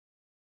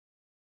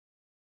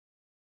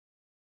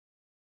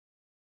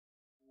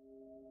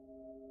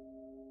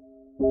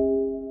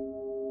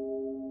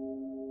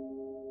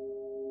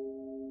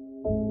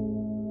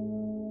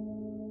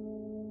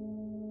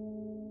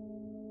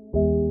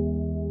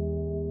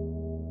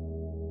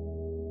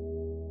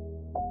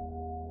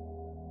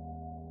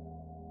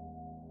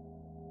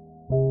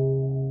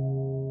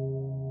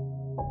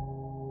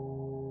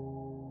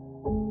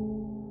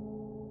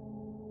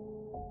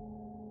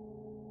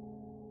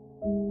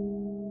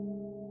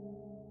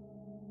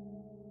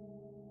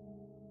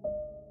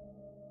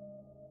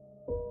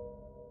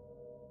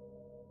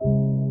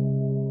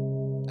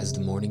As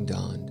the morning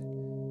dawned,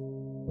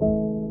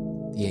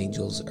 the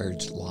angels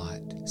urged Lot,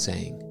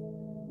 saying,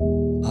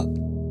 "Up,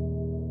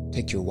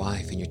 take your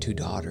wife and your 2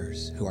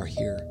 daughters who are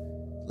here,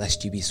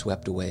 lest you be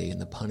swept away in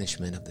the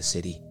punishment of the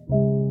city."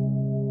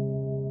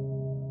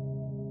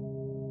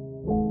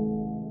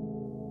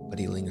 But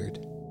he lingered.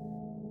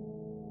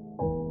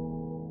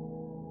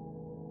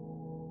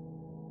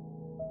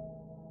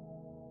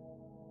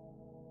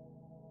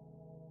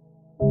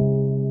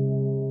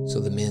 So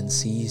the men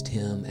seized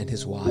him and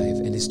his wife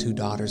and his 2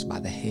 daughters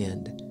by the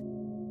hand,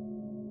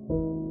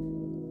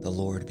 the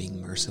Lord being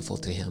merciful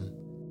to him.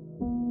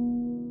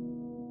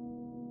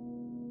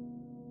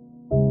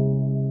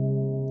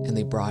 And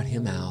they brought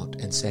him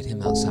out and set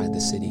him outside the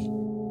city.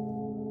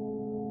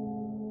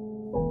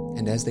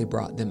 And as they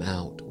brought them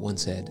out, one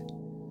said,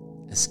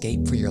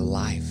 "Escape for your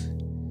life.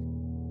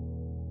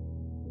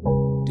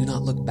 Do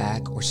not look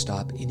back or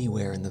stop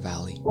anywhere in the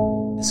valley.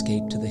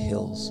 Escape to the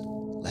hills,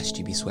 lest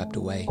you be swept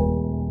away."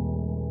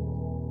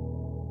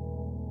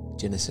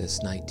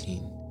 Genesis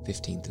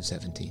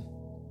 19:15-17.